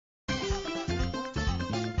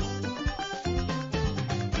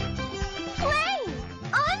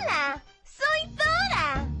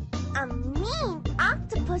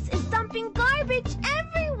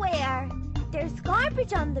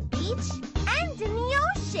garbage on the beach and in the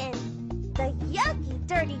ocean. The yucky,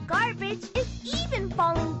 dirty garbage is even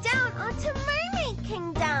falling down onto Mermaid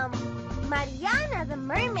Kingdom. Mariana the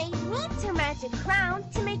mermaid needs her magic crown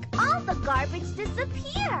to make all the garbage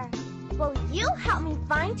disappear. Will you help me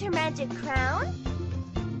find her magic crown?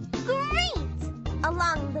 Great!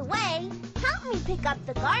 Along the way, help me pick up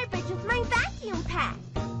the garbage with my vacuum pack.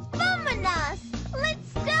 Vamonos!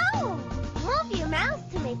 Let's go! Move your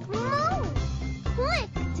mouth to make me move.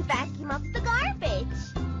 Click to vacuum up the garbage.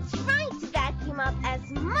 Try to vacuum up as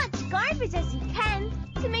much garbage as you can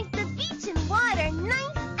to make the beach and water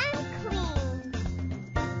nice and clean.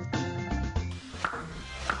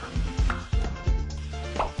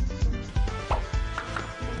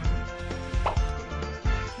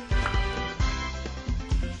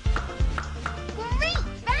 Great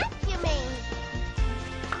vacuuming!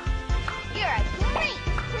 You're a great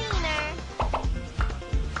cleaner.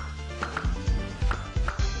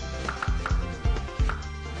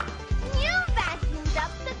 You vacuumed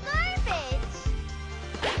up the garbage.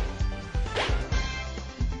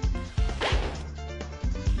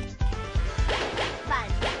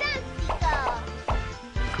 Fantastico!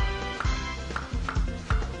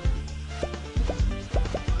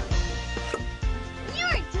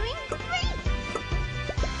 You're doing great!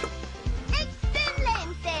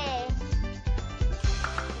 Excelente!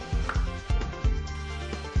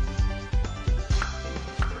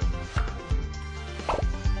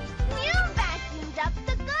 You vacuumed up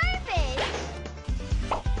the garbage!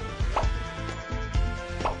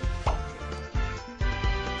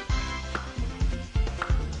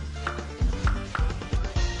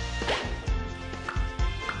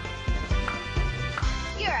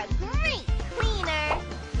 You're a great cleaner!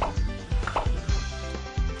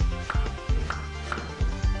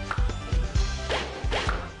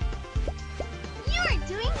 You're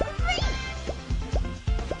doing great!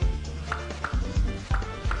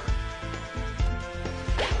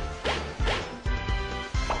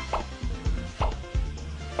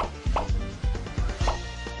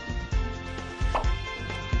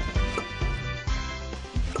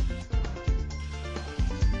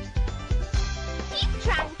 Keep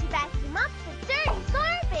trying to vacuum up the dirty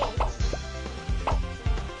garbage.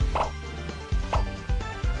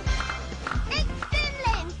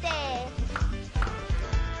 Excelente!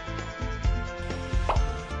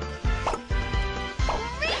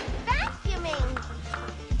 Great vacuuming!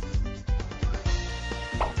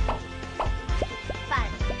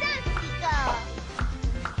 Fantastico!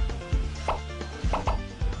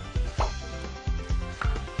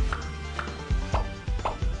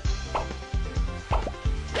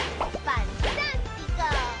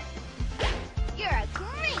 Fantastico! You're a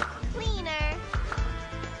great cleaner.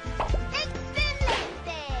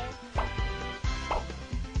 Excelente!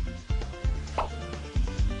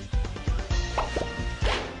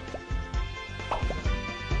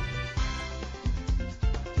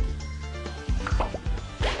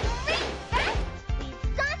 Great vac!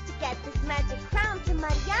 We've got to get this magic crown to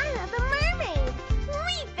Mariana the mermaid.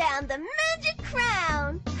 We found the magic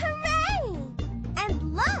crown! Hooray!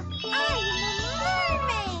 And look, I'm a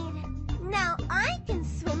mermaid! Now I can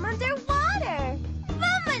swim underwater!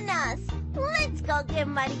 Vamonos! Let's go give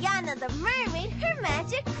Mariana the mermaid her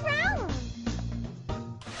magic crown!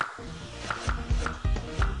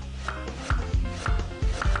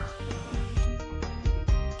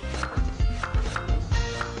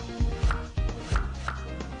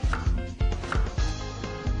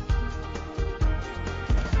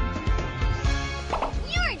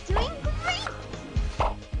 You're doing great!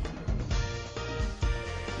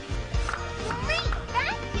 Great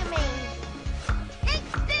vacuuming!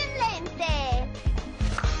 Excelente!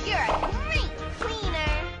 You're a great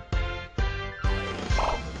cleaner!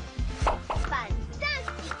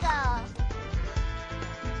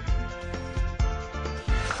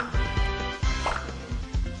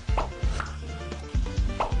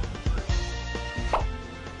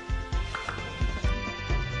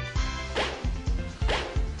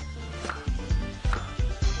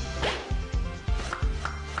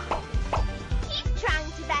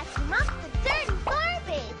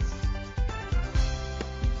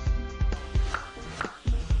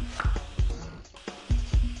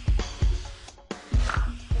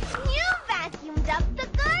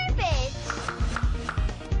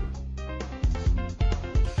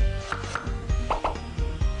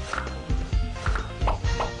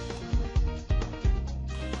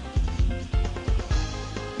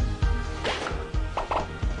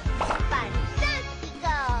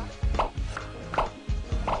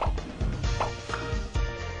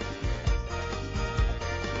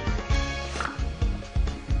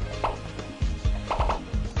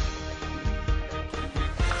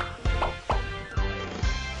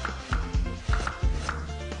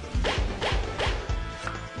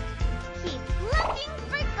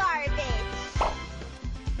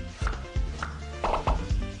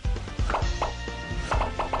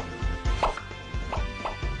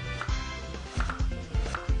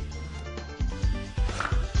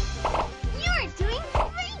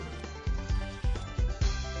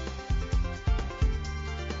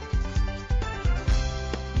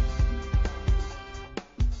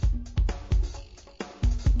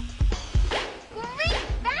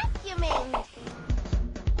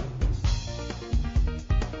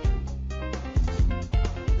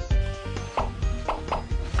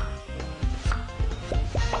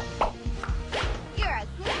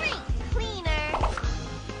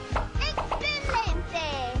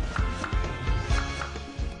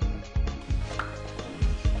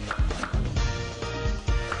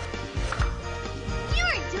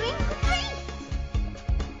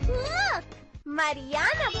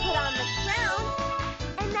 Mariana put on the ground,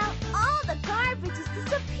 and now all the garbage is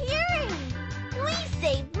disappearing. We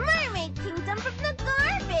saved Mermaid Kingdom from the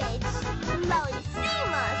garbage.